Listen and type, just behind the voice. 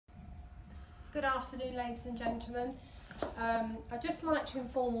Good afternoon, ladies and gentlemen. I'd just like to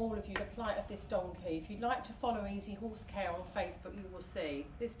inform all of you the plight of this donkey. If you'd like to follow Easy Horse Care on Facebook, you will see.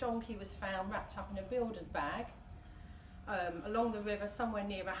 This donkey was found wrapped up in a builder's bag along the river somewhere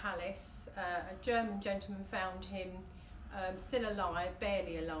near Mahalis. A German gentleman found him still alive,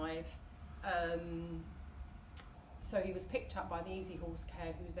 barely alive. So he was picked up by the Easy Horse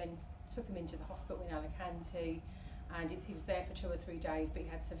Care, who then took him into the hospital in Alicante, and he was there for 2 or 3 days, but he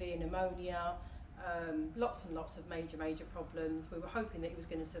had severe pneumonia, lots and lots of major problems. We were hoping that he was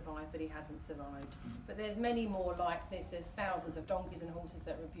going to survive, but he hasn't survived. But there's many more like this. There's thousands of donkeys and horses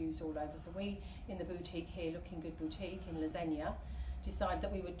that are abused all over. So we, in the boutique here, Looking Good Boutique in Zenia, decided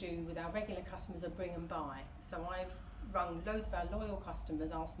that we would do with our regular customers a bring and buy. So I've rung loads of our loyal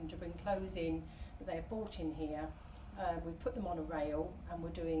customers, asked them to bring clothes in that they have bought in here. We've put them on a rail, and we're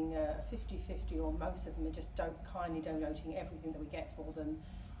doing a 50-50, or most of them are just kindly donating everything that we get for them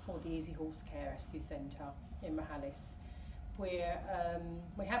for the Easy Horse Care Rescue Centre in Mahalis. We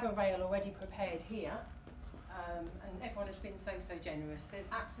have a rail already prepared here, and everyone has been so generous. There's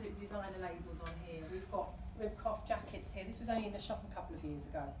absolute designer labels on here. We've got rib-cuff jackets here. This was only in the shop a couple of years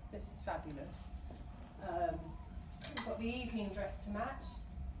ago. This is fabulous. We've got the evening dress to match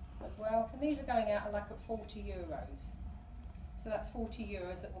as well, and these are going out at 40 euros. So that's 40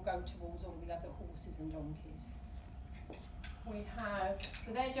 euros that will go towards all the other horses and donkeys. We have,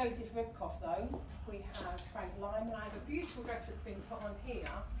 so they're Joseph Ribkoff, those. We have Frank Lyman. I have a beautiful dress that's been put on here,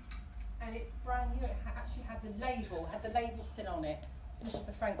 and it's brand new. It actually had the label still on it. This is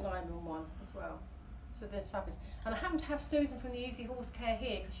the Frank Lyman one as well. So there's fabulous. And I happen to have Susan from the Easy Horse Care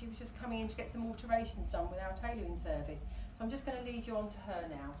here, because she was just coming in to get some alterations done with our tailoring service. So I'm just going to lead you on to her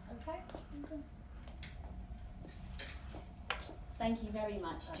now. Okay, Susan? Thank you very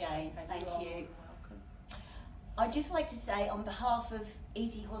much, Jane. Thank you. Welcome. I'd just like to say, on behalf of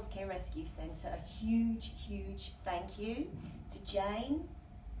Easy Horse Care Rescue Centre, a huge thank you to Jane,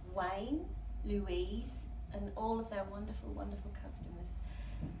 Wayne, Louise, and all of their wonderful customers.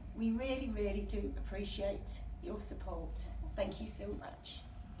 We really do appreciate your support. Thank you so much.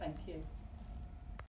 Thank you.